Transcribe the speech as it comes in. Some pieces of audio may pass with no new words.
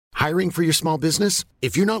Hiring for your small business?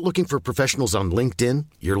 If you're not looking for professionals on LinkedIn,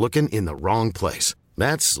 you're looking in the wrong place.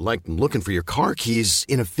 That's like looking for your car keys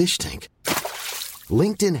in a fish tank.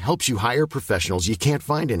 LinkedIn helps you hire professionals you can't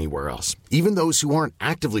find anywhere else, even those who aren't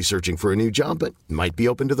actively searching for a new job but might be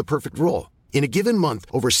open to the perfect role. In a given month,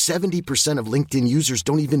 over 70% of LinkedIn users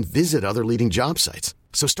don't even visit other leading job sites.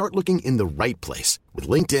 So start looking in the right place. With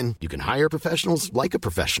LinkedIn, you can hire professionals like a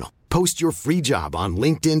professional. Post your free job on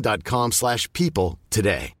linkedin.com/people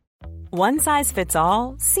today. One size fits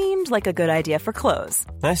all seemed like a good idea for clothes.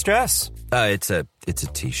 Nice dress. It's a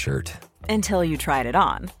t-shirt. Until you tried it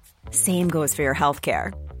on. Same goes for your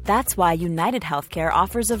healthcare. That's why United Healthcare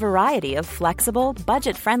offers a variety of flexible,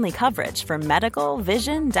 budget-friendly coverage for medical,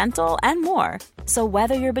 vision, dental, and more. So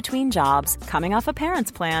whether you're between jobs, coming off a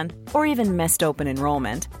parent's plan, or even missed open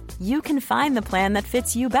enrollment, you can find the plan that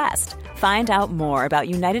fits you best. Find out more about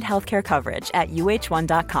United Healthcare coverage at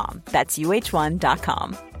uh1.com. That's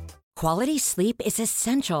uh1.com. Quality sleep is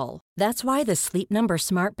essential. That's why the Sleep Number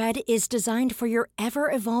Smart Bed is designed for your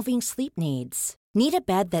ever-evolving sleep needs. Need a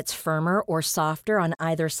bed that's firmer or softer on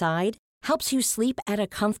either side? Helps you sleep at a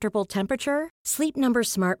comfortable temperature? Sleep Number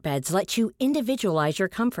Smart Beds let you individualize your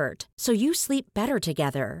comfort, so you sleep better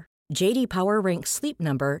together. J.D. Power ranks Sleep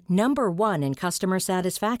Number number 1 in customer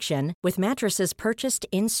satisfaction with mattresses purchased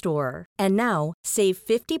in-store. And now, save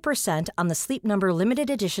 50% on the Sleep Number Limited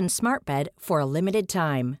Edition Smart Bed for a limited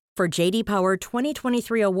time. For J.D. Power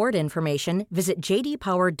 2023 award information, visit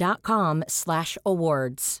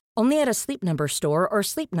jdpower.com/awards. Only at a Sleep Number store or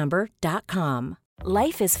sleepnumber.com.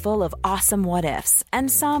 Life is full of awesome what-ifs,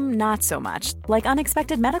 and some not so much, like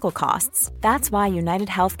unexpected medical costs. That's why United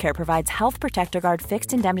Healthcare provides Health Protector Guard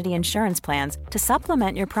fixed indemnity insurance plans to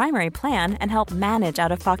supplement your primary plan and help manage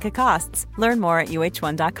out-of-pocket costs. Learn more at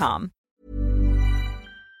uh1.com.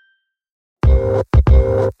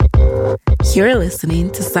 You're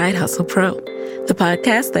listening to Side Hustle Pro, the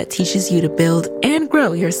podcast that teaches you to build and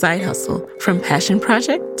grow your side hustle from passion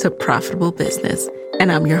project to profitable business.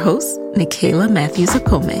 And I'm your host, Nicaila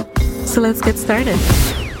Matthews-Okome. So let's get started.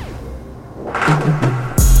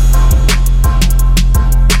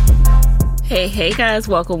 Hey guys,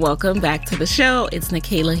 welcome back to the show. It's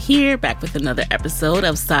Nicaila here, back with another episode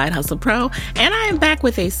of Side Hustle Pro, and I am back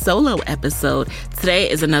with a solo episode. Today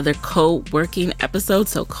is another co-working episode,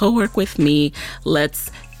 so co-work with me.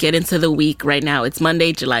 Let's get into the week. Right now, it's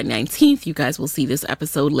Monday, July 19th. You guys will see this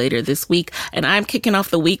episode later this week, and I'm kicking off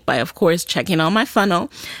the week by, of course, checking on my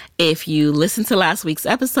funnel. If you listened to last week's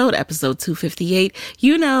episode 258,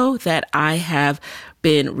 you know that I have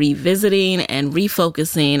been revisiting and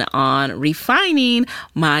refocusing on refining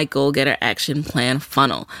my Goal Getter Action Plan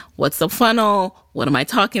funnel. What's a funnel? What am I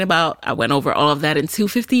talking about? I went over all of that in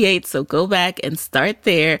 258, so go back and start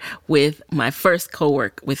there with my first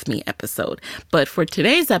co-work with me episode. But for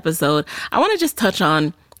today's episode, I want to just touch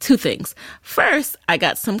on two things. First, I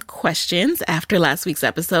got some questions after last week's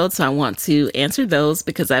episode, so I want to answer those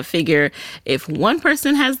because I figure if one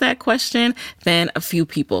person has that question, then a few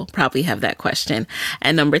people probably have that question.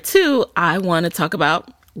 And number two, I want to talk about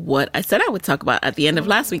what I said I would talk about at the end of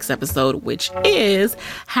last week's episode, which is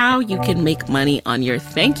how you can make money on your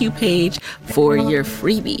thank you page for your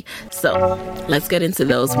freebie. So let's get into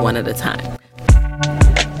those one at a time.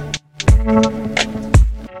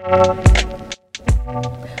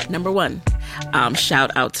 Number one,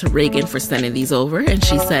 shout out to Reagan for sending these over. And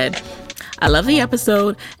she said, I love the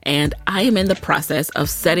episode and I am in the process of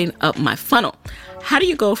setting up my funnel. How do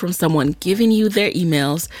you go from someone giving you their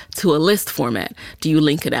emails to a list format? Do you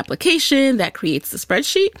link an application that creates the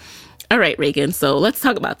spreadsheet? All right, Reagan, so let's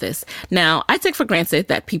talk about this. Now, I take for granted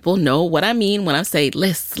that people know what I mean when I say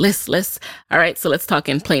lists. All right, so let's talk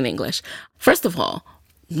in plain English. First of all,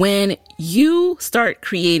 when you start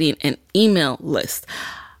creating an email list,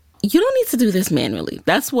 you don't need to do this manually.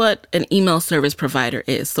 That's what an email service provider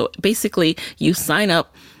is. So basically, you sign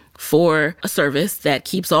up for a service that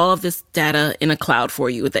keeps all of this data in a cloud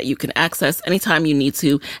for you that you can access anytime you need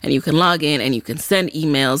to, and you can log in and you can send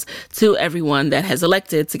emails to everyone that has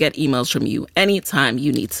elected to get emails from you anytime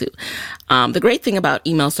you need to. The great thing about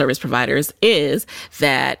email service providers is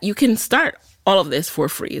that you can start all of this for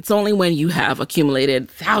free. It's only when you have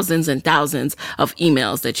accumulated thousands and thousands of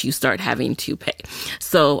emails that you start having to pay.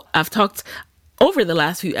 So I've talked over the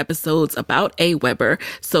last few episodes about Aweber.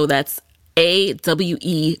 So that's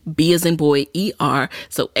AWEB as in boy, ER.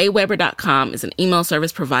 So Aweber.com is an email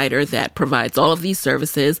service provider that provides all of these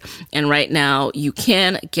services. And right now you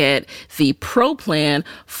can get the pro plan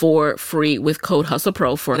for free with code Hustle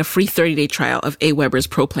Pro for a free 30-day trial of Aweber's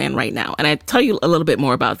pro plan right now. And I tell you a little bit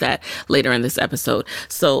more about that later in this episode.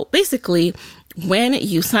 So basically, when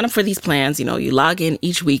you sign up for these plans, you log in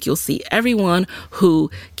each week, you'll see everyone who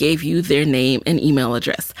gave you their name and email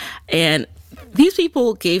address. And these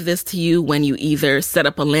people gave this to you when you either set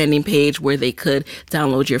up a landing page where they could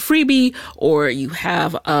download your freebie, or you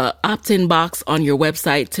have a opt-in box on your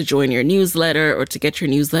website to join your newsletter or to get your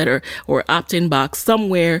newsletter, or opt-in box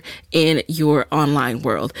somewhere in your online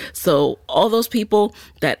world. So all those people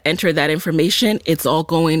that enter that information, it's all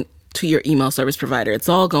going to your email service provider. It's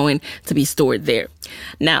all going to be stored there.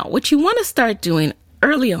 Now, what you want to start doing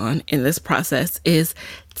early on in this process is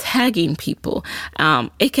tagging people,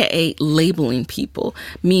 aka labeling people,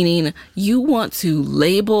 meaning you want to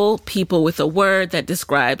label people with a word that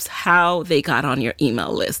describes how they got on your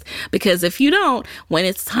email list. Because if you don't, when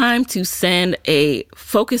it's time to send a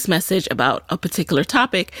focus message about a particular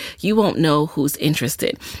topic, you won't know who's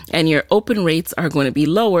interested. And your open rates are going to be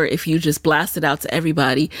lower if you just blast it out to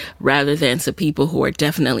everybody rather than to people who are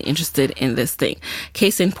definitely interested in this thing.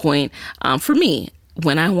 Case in point, for me,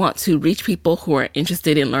 when I want to reach people who are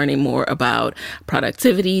interested in learning more about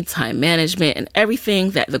productivity, time management, and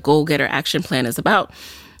everything that the Goal Getter Action Plan is about,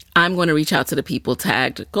 I'm going to reach out to the people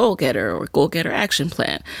tagged Goal Getter or Goal Getter Action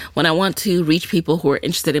Plan. When I want to reach people who are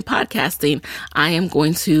interested in podcasting, I am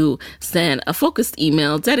going to send a focused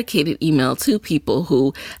email, dedicated email to people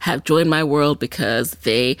who have joined my world because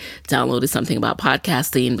they downloaded something about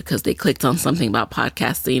podcasting, because they clicked on something about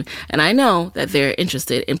podcasting, and I know that they're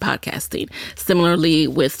interested in podcasting. Similarly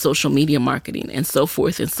with social media marketing and so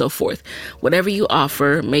forth and so forth. Whatever you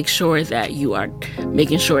offer, make sure that you are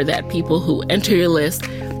making sure that people who enter your list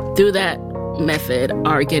through that method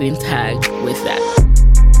are getting tagged with that.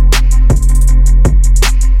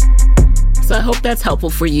 So I hope that's helpful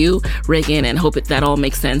for you, Reagan, and hope that all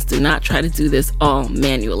makes sense. Do not try to do this all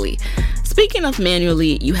manually. Speaking of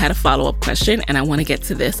manually, you had a follow-up question, and I want to get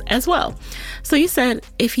to this as well. So you said,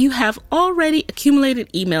 if you have already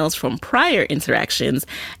accumulated emails from prior interactions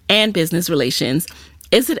and business relations,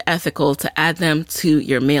 is it ethical to add them to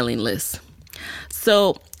your mailing list?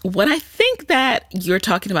 So what I think that you're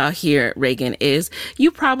talking about here, Reagan, is you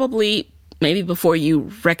probably, maybe before you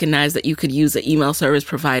recognize that you could use an email service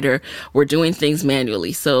provider, were doing things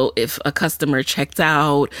manually. So if a customer checked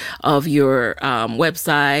out of your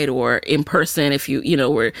website, or in person, if you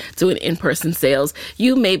were doing in-person sales,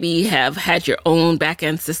 you maybe have had your own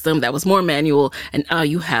back-end system that was more manual, and now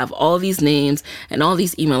you have all these names and all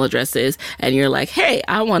these email addresses, and you're like, hey,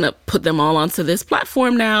 I want to put them all onto this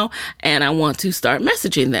platform now, and I want to start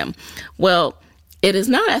messaging them. Well, it is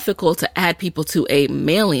not ethical to add people to a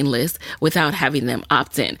mailing list without having them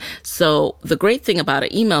opt in. So the great thing about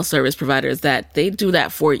an email service provider is that they do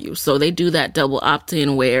that for you. So they do that double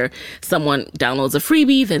opt-in where someone downloads a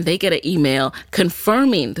freebie, then they get an email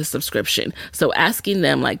confirming the subscription. So asking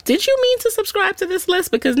them like, did you mean to subscribe to this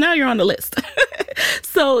list? Because now you're on the list.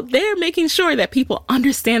 So they're making sure that people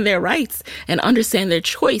understand their rights and understand their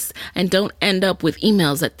choice and don't end up with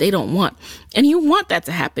emails that they don't want. And you want that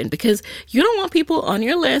to happen because you don't want people on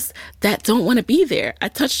your list that don't want to be there. I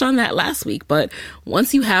touched on that last week, but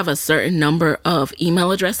once you have a certain number of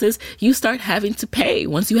email addresses, you start having to pay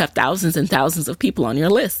once you have thousands and thousands of people on your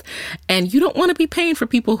list. And you don't want to be paying for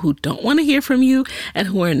people who don't want to hear from you and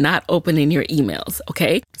who are not opening your emails,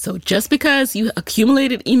 okay? So just because you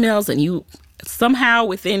accumulated emails and you somehow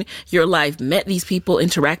within your life met these people,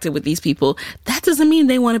 interacted with these people, that doesn't mean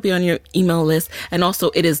they want to be on your email list. And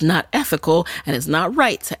also it is not ethical and it's not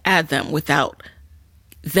right to add them without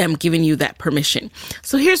them giving you that permission.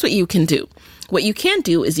 So here's what you can do. What you can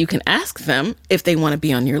do is you can ask them if they want to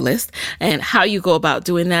be on your list, and how you go about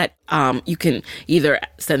doing that. You can either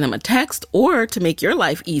send them a text, or to make your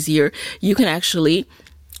life easier, you can actually,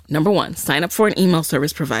 number one, sign up for an email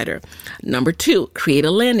service provider. Number two, create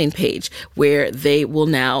a landing page where they will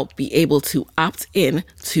now be able to opt in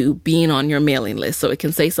to being on your mailing list. So it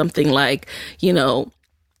can say something like,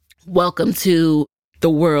 welcome to the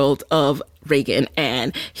world of Reagan,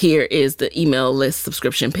 and here is the email list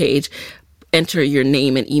subscription page. Enter your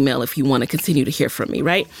name and email if you want to continue to hear from me,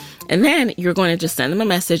 right? And then you're going to just send them a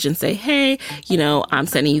message and say, hey, I'm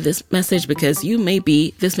sending you this message because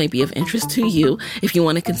this may be of interest to you. If you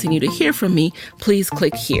want to continue to hear from me, please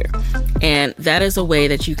click here. And that is a way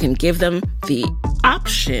that you can give them the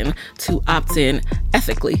option to opt in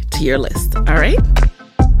ethically to your list. All right?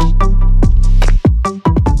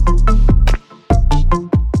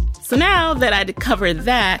 So now that I covered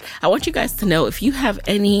that, I want you guys to know if you have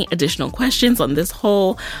any additional questions on this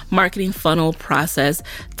whole marketing funnel process,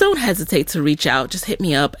 don't hesitate to reach out. Just hit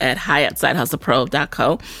me up at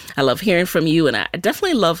hi@sidehustlepro.co. I love hearing from you, and I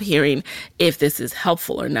definitely love hearing if this is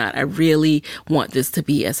helpful or not. I really want this to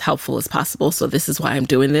be as helpful as possible, so this is why I'm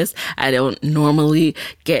doing this. I don't normally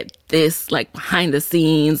get this like behind the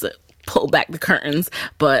scenes, pull back the curtains,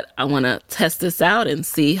 but I want to test this out and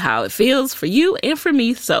see how it feels for you and for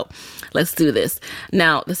me. So let's do this.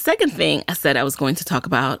 Now, the second thing I said I was going to talk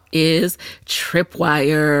about is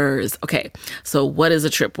tripwires. Okay, so what is a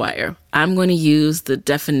tripwire? I'm going to use the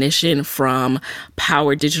definition from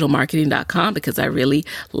powerdigitalmarketing.com because I really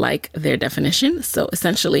like their definition. So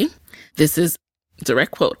essentially, this is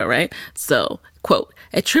direct quote, all right? So, quote,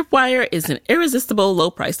 a tripwire is an irresistible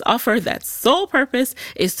low-priced offer that's sole purpose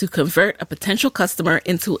is to convert a potential customer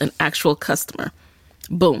into an actual customer.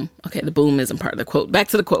 Boom. Okay, the boom isn't part of the quote. Back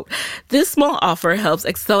to the quote. This small offer helps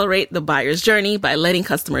accelerate the buyer's journey by letting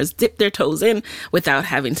customers dip their toes in without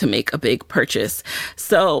having to make a big purchase.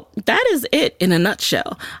 So that is it in a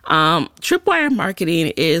nutshell. Tripwire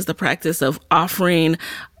marketing is the practice of offering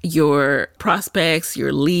your prospects,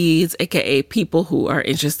 your leads, aka people who are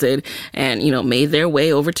interested and, made their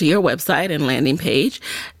way over to your website and landing page.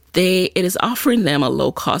 It is offering them a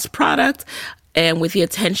low-cost product and with the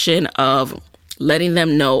intention of letting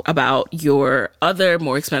them know about your other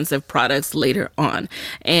more expensive products later on.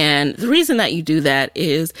 And the reason that you do that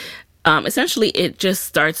is essentially it just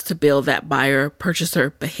starts to build that buyer-purchaser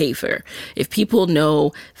behavior. If people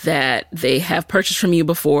know that they have purchased from you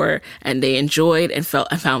before and they enjoyed and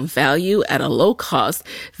found value at a low cost,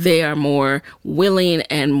 they are more willing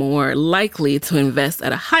and more likely to invest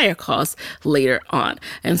at a higher cost later on.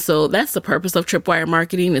 And so that's the purpose of tripwire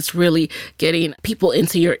marketing. It's really getting people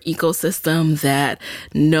into your ecosystem that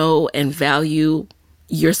know and value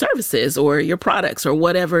your services or your products or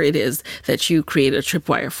whatever it is that you create a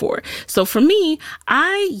tripwire for. So for me,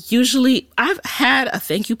 I've had a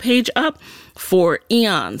thank you page up for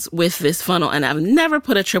eons with this funnel, and I've never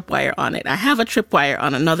put a tripwire on it. I have a tripwire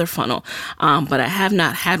on another funnel, but I have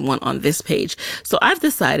not had one on this page. So I've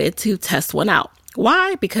decided to test one out.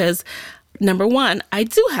 Why? Because number one, I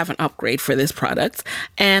do have an upgrade for this product,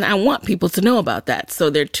 and I want people to know about that. So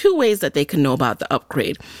there are two ways that they can know about the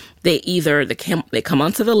upgrade. They come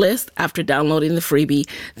onto the list after downloading the freebie,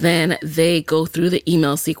 then they go through the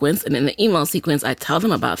email sequence, and in the email sequence, I tell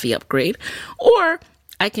them about the upgrade, or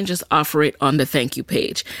I can just offer it on the thank you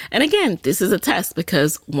page. And again, this is a test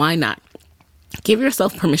because why not? Give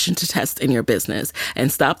yourself permission to test in your business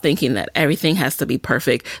and stop thinking that everything has to be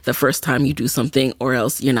perfect the first time you do something or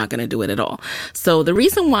else you're not going to do it at all. So the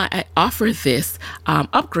reason why I offer this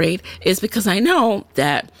upgrade is because I know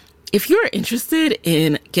that if you're interested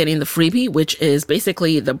in getting the freebie, which is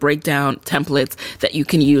basically the breakdown templates that you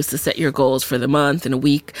can use to set your goals for the month and a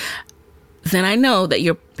week, then I know that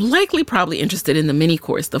you're probably interested in the mini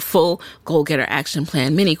course, the full Goal Getter Action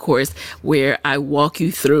Plan mini course, where I walk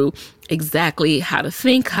you through exactly how to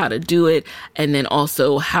think, how to do it, and then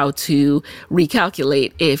also how to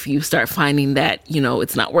recalculate if you start finding that,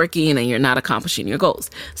 it's not working and you're not accomplishing your goals.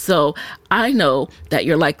 So I know that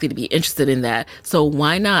you're likely to be interested in that. So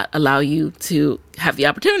why not allow you to have the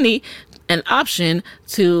opportunity and option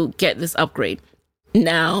to get this upgrade?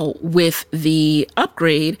 Now, with the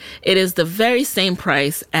upgrade, it is the very same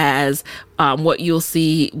price as what you'll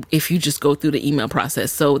see if you just go through the email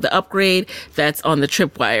process. So the upgrade that's on the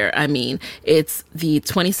tripwire, it's the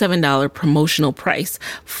 $27 promotional price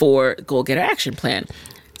for Goal Getter Action Plan.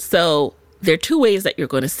 So there are two ways that you're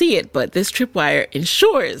going to see it, but this tripwire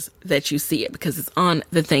ensures that you see it because it's on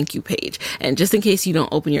the thank you page. And just in case you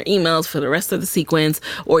don't open your emails for the rest of the sequence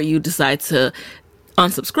or you decide to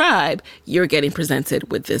unsubscribe, you're getting presented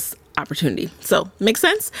with this opportunity. So, make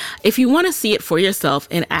sense? If you want to see it for yourself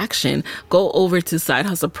in action, go over to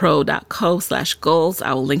sidehustlepro.co/goals.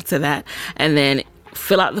 I will link to that, and then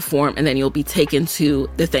fill out the form, and then you'll be taken to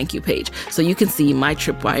the thank you page so you can see my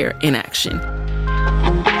tripwire in action.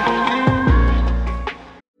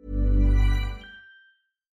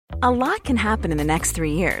 A lot can happen in the next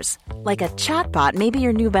 3 years. Like a chatbot may be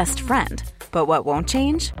your new best friend. But what won't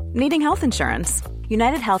change? Needing health insurance.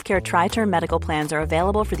 United Healthcare Tri-Term Medical Plans are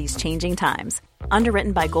available for these changing times.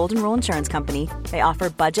 Underwritten by Golden Rule Insurance Company, they offer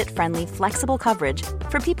budget-friendly, flexible coverage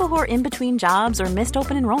for people who are in between jobs or missed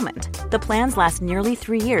open enrollment. The plans last nearly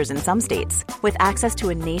 3 years in some states, with access to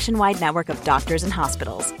a nationwide network of doctors and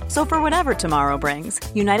hospitals. So for whatever tomorrow brings,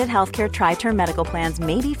 United Healthcare Tri-Term Medical Plans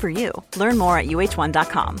may be for you. Learn more at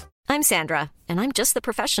uh1.com. I'm Sandra, and I'm just the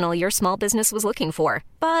professional your small business was looking for.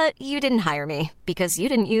 But you didn't hire me because you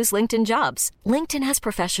didn't use LinkedIn Jobs. LinkedIn has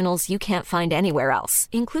professionals you can't find anywhere else,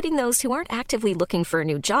 including those who aren't actively looking for a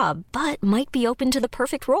new job, but might be open to the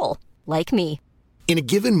perfect role, like me. In a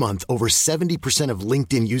given month, over 70% of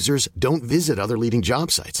LinkedIn users don't visit other leading job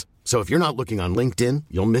sites. So if you're not looking on LinkedIn,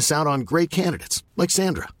 you'll miss out on great candidates like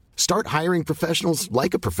Sandra. Start hiring professionals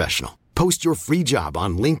like a professional. Post your free job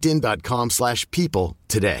on linkedin.com/people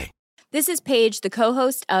today. This is Paige, the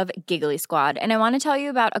co-host of Giggly Squad, and I want to tell you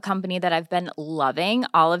about a company that I've been loving,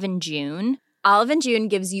 Olive & June. Olive & June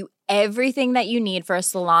gives you everything that you need for a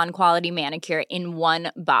salon-quality manicure in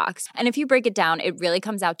one box. And if you break it down, it really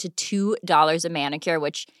comes out to $2 a manicure,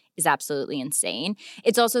 which is absolutely insane.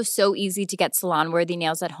 It's also so easy to get salon-worthy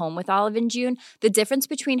nails at home with Olive & June. The difference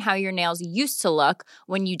between how your nails used to look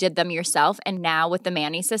when you did them yourself and now with the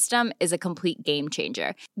Mani system is a complete game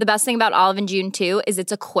changer. The best thing about Olive & June, too, is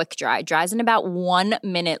it's a quick dry. Dries in about 1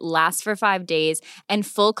 minute, lasts for 5 days, and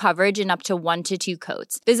full coverage in up to 1 to 2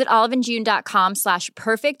 coats. Visit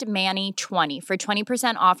oliveandjune.com/perfectmani20 for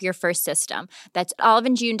 20% off your first system. That's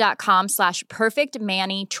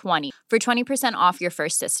oliveandjune.com/perfectmani20 for 20% off your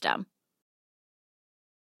first system.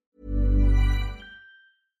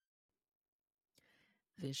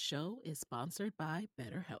 This show is sponsored by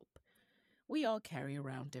BetterHelp. We all carry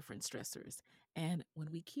around different stressors, and when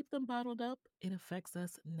we keep them bottled up, it affects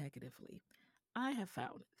us negatively. I have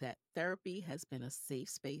found that therapy has been a safe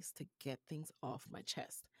space to get things off my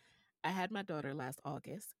chest. I had my daughter last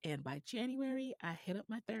August, and by January, I hit up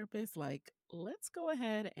my therapist like, let's go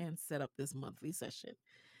ahead and set up this monthly session.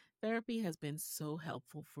 Therapy has been so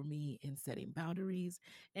helpful for me in setting boundaries,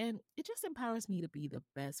 and it just empowers me to be the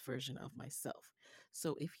best version of myself.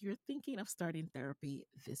 So if you're thinking of starting therapy,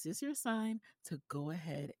 this is your sign to go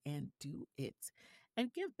ahead and do it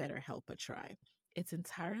and give BetterHelp a try. It's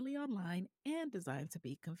entirely online and designed to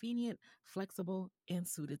be convenient, flexible, and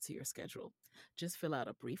suited to your schedule. Just fill out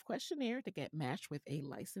a brief questionnaire to get matched with a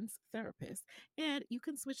licensed therapist, and you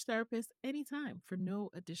can switch therapists anytime for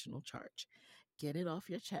no additional charge. Get it off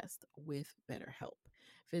your chest with BetterHelp.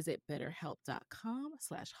 Visit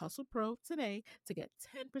betterhelp.com/hustlepro today to get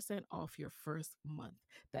 10% off your first month.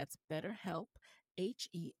 That's BetterHelp,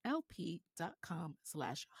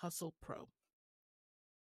 HELP.com/hustlepro.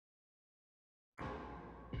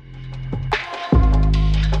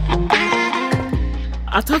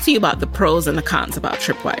 I'll talk to you about the pros and the cons about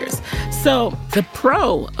tripwires. So the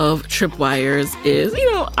pro of tripwires is,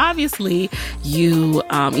 obviously you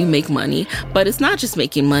make money, but it's not just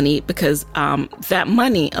making money because that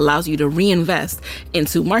money allows you to reinvest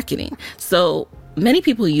into marketing. So many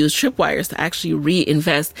people use tripwires to actually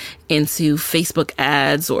reinvest into Facebook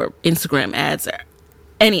ads or Instagram ads or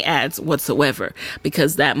any ads whatsoever,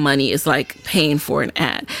 because that money is like paying for an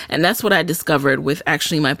ad. And that's what I discovered with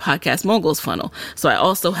actually my Podcast Moguls funnel. So I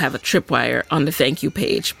also have a tripwire on the thank you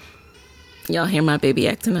page. Y'all hear my baby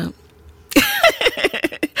acting up?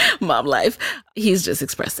 Mom life. He's just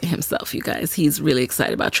expressing himself, you guys. He's really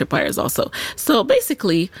excited about tripwires also. So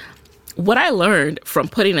basically, what I learned from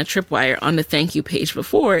putting a tripwire on the thank you page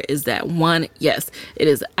before is that, one, yes, it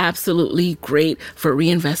is absolutely great for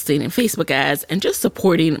reinvesting in Facebook ads and just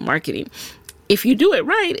supporting marketing. If you do it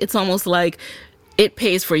right, it's almost like it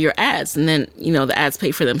pays for your ads and then, the ads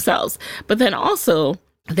pay for themselves. But then also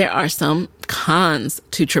there are some cons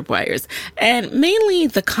to tripwires, and mainly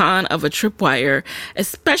the con of a tripwire,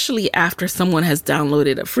 especially after someone has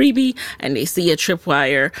downloaded a freebie and they see a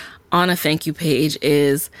tripwire on a thank you page,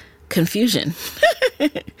 is confusion.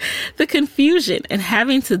 The confusion and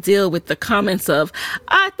having to deal with the comments of,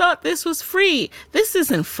 I thought this was free. This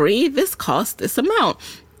isn't free. This costs this amount.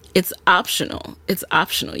 It's optional. It's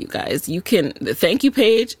optional, you guys. The thank you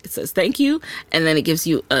page, it says thank you, and then it gives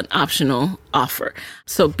you an optional offer.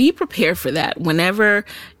 So be prepared for that. Whenever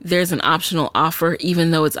there's an optional offer,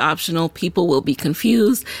 even though it's optional, people will be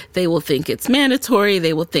confused. They will think it's mandatory.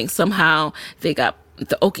 They will think somehow they got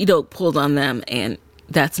the okie doke pulled on them, and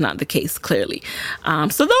that's not the case, clearly.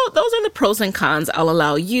 So those are the pros and cons. I'll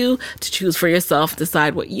allow you to choose for yourself,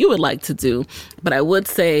 decide what you would like to do. But I would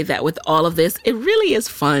say that with all of this, it really is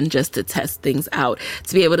fun just to test things out,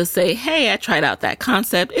 to be able to say, hey, I tried out that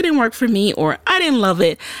concept. It didn't work for me, or I didn't love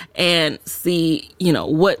it, and see,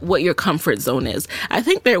 what your comfort zone is. I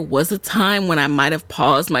think there was a time when I might have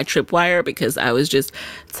paused my tripwire because I was just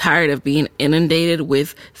tired of being inundated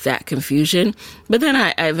with that confusion. But then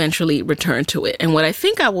I eventually returned to it. And what I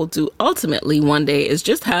think I will do ultimately one day is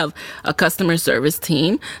just have a customer service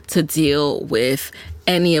team to deal with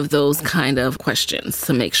any of those kind of questions,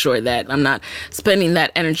 to make sure that I'm not spending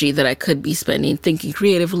that energy that I could be spending thinking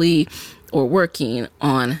creatively or working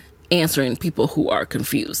on answering people who are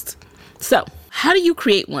confused. So how do you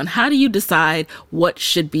create one? How do you decide what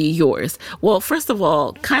should be yours? Well, first of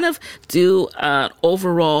all, kind of do an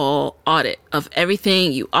overall audit of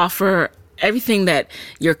everything you offer, everything that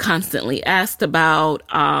you're constantly asked about,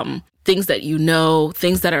 things that you know,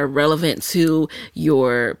 things that are relevant to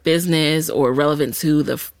your business or relevant to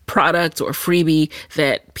the product or freebie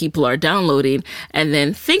that people are downloading. And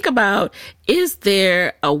then think about, is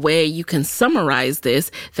there a way you can summarize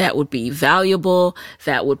this that would be valuable,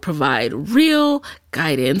 that would provide real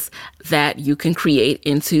guidance that you can create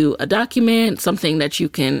into a document, something that you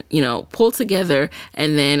can, pull together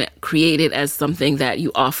and then create it as something that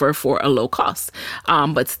you offer for a low cost,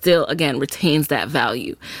 but still, again, retains that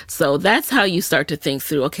value. So that's how you start to think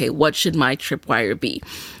through, okay, what should my tripwire be?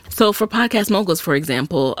 So for Podcast Moguls, for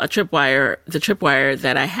example, the tripwire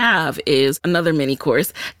that I have is another mini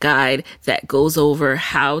course guide that goes over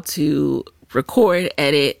how to record,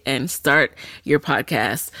 edit, and start your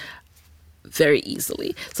podcast very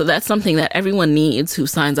easily. So that's something that everyone needs who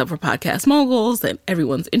signs up for Podcast Moguls and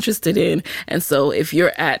everyone's interested in. And so if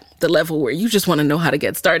you're at the level where you just want to know how to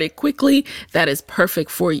get started quickly, that is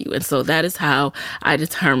perfect for you. And so that is how I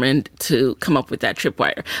determined to come up with that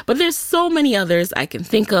tripwire. But there's so many others I can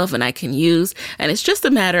think of and I can use. And it's just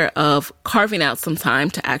a matter of carving out some time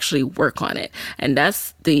to actually work on it. And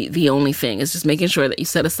that's the only thing, is just making sure that you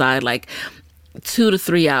set aside like 2 to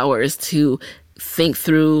 3 hours to think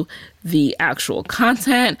through the actual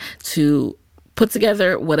content, to put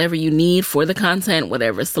together whatever you need for the content,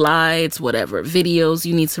 whatever slides, whatever videos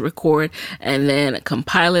you need to record, and then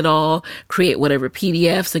compile it all, create whatever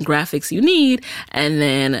PDFs and graphics you need, and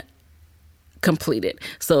then complete it.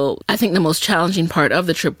 So I think the most challenging part of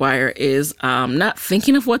the tripwire is not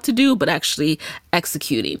thinking of what to do, but actually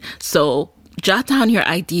executing. So jot down your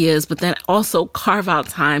ideas, but then also carve out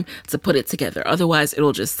time to put it together. Otherwise,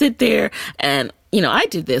 it'll just sit there. And I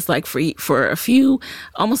did this like for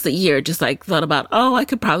almost a year, just like thought about, I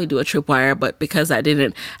could probably do a tripwire, but because I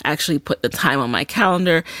didn't actually put the time on my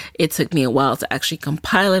calendar, it took me a while to actually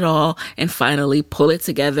compile it all and finally pull it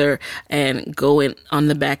together and go in on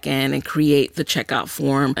the back end and create the checkout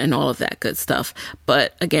form and all of that good stuff.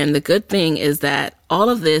 But again, the good thing is that all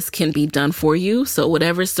of this can be done for you. So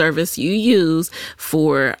whatever service you use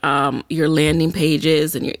for your landing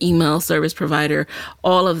pages and your email service provider,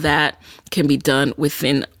 all of that can be done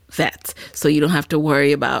within that. So you don't have to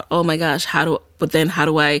worry about, oh my gosh, how do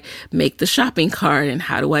I make the shopping cart and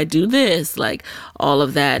how do I do this? Like all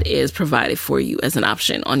of that is provided for you as an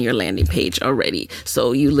option on your landing page already.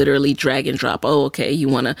 So you literally drag and drop, okay, you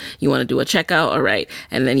want to do a checkout. All right.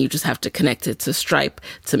 And then you just have to connect it to Stripe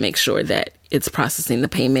to make sure that it's processing the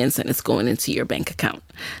payments and it's going into your bank account.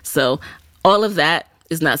 So all of that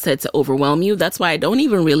is not said to overwhelm you. That's why I don't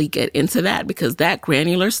even really get into that, because that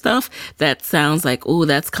granular stuff that sounds like,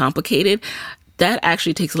 that's complicated, that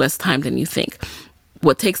actually takes less time than you think.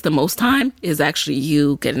 What takes the most time is actually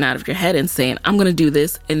you getting out of your head and saying, I'm going to do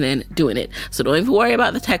this, and then doing it. So don't even worry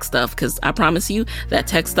about the tech stuff, because I promise you that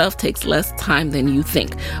tech stuff takes less time than you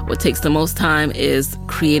think. What takes the most time is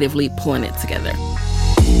creatively pulling it together.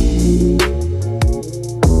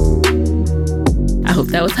 I hope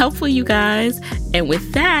that was helpful, you guys. And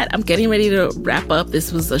with that, I'm getting ready to wrap up.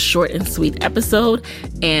 This was a short and sweet episode.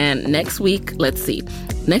 And next week,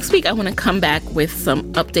 Next week, I want to come back with some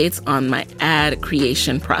updates on my ad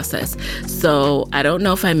creation process. So I don't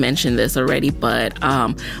know if I mentioned this already, but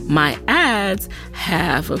my ads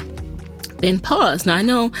have been paused. Now, I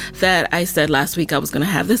know that I said last week I was going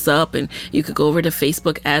to have this up and you could go over to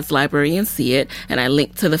Facebook Ads Library and see it. And I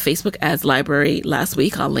linked to the Facebook Ads Library last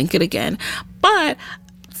week. I'll link it again. But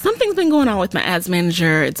something's been going on with my ads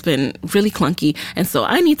manager. It's been really clunky. And so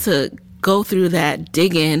I need to go through that,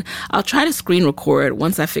 dig in. I'll try to screen record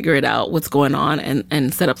once I figure it out what's going on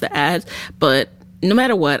and set up the ads. But no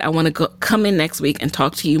matter what, I want to come in next week and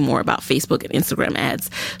talk to you more about Facebook and Instagram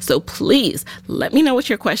ads. So please let me know what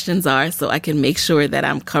your questions are so I can make sure that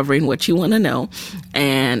I'm covering what you want to know.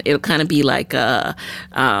 And it'll kind of be like a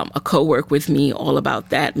co-work with me all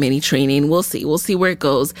about that mini training. We'll see where it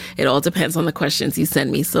goes. It all depends on the questions you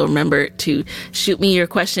send me. So remember to shoot me your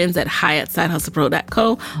questions at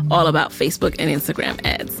hi@sidehustlepro.co, all about Facebook and Instagram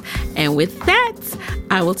ads. And with that,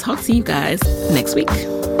 I will talk to you guys next week.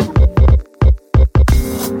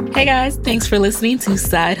 Hey guys, thanks for listening to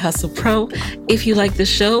Side Hustle Pro. If you like the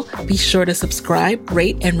show, be sure to subscribe,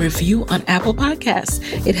 rate, and review on Apple Podcasts.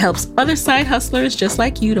 It helps other side hustlers just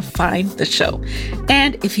like you to find the show.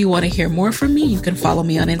 And if you want to hear more from me, you can follow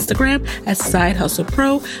me on Instagram at Side Hustle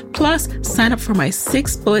Pro. Plus, sign up for my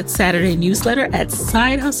 6-bullet Saturday newsletter at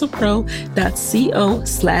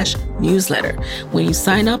sidehustlepro.co/read. newsletter. When you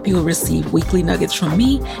sign up, you will receive weekly nuggets from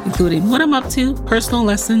me, including what I'm up to, personal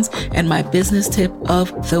lessons, and my business tip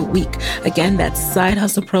of the week. Again, that's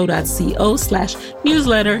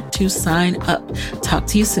sidehustlepro.co/newsletter to sign up. Talk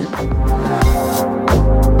to you soon.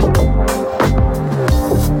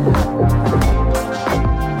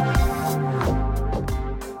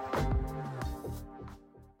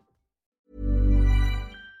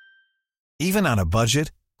 Even on a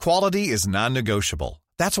budget, quality is non-negotiable.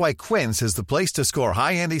 That's why Quince is the place to score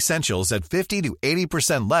high-end essentials at 50 to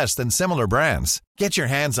 80% less than similar brands. Get your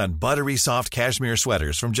hands on buttery soft cashmere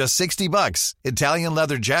sweaters from just $60, Italian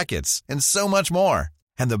leather jackets, and so much more.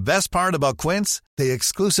 And the best part about Quince, they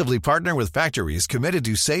exclusively partner with factories committed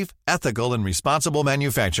to safe, ethical, and responsible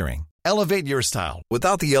manufacturing. Elevate your style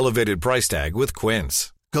without the elevated price tag with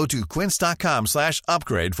Quince. Go to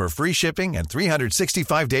quince.com/upgrade for free shipping and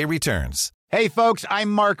 365-day returns. Hey, folks, I'm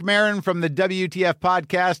Mark Maron from the WTF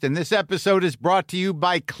Podcast, and this episode is brought to you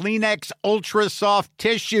by Kleenex Ultra Soft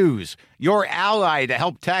Tissues, your ally to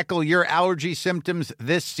help tackle your allergy symptoms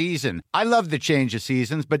this season. I love the change of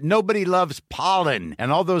seasons, but nobody loves pollen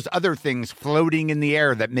and all those other things floating in the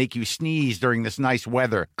air that make you sneeze during this nice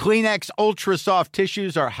weather. Kleenex Ultra Soft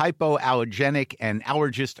Tissues are hypoallergenic and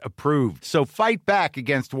allergist approved, so fight back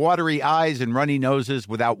against watery eyes and runny noses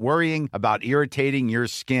without worrying about irritating your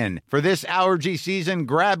skin. For this allergy season,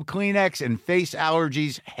 grab Kleenex and face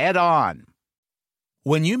allergies head on.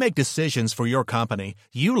 When you make decisions for your company,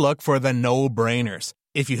 you look for the no-brainers.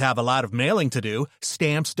 If you have a lot of mailing to do,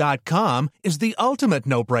 Stamps.com is the ultimate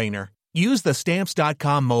no-brainer. Use the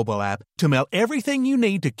Stamps.com mobile app to mail everything you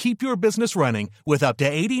need to keep your business running with up to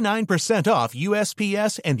 89% off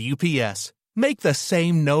USPS and UPS. Make the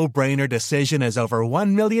same no-brainer decision as over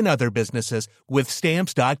 1 million other businesses with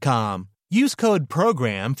Stamps.com. Use code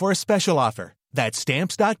PROGRAM for a special offer. That's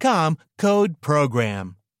Stamps.com, code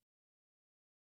PROGRAM.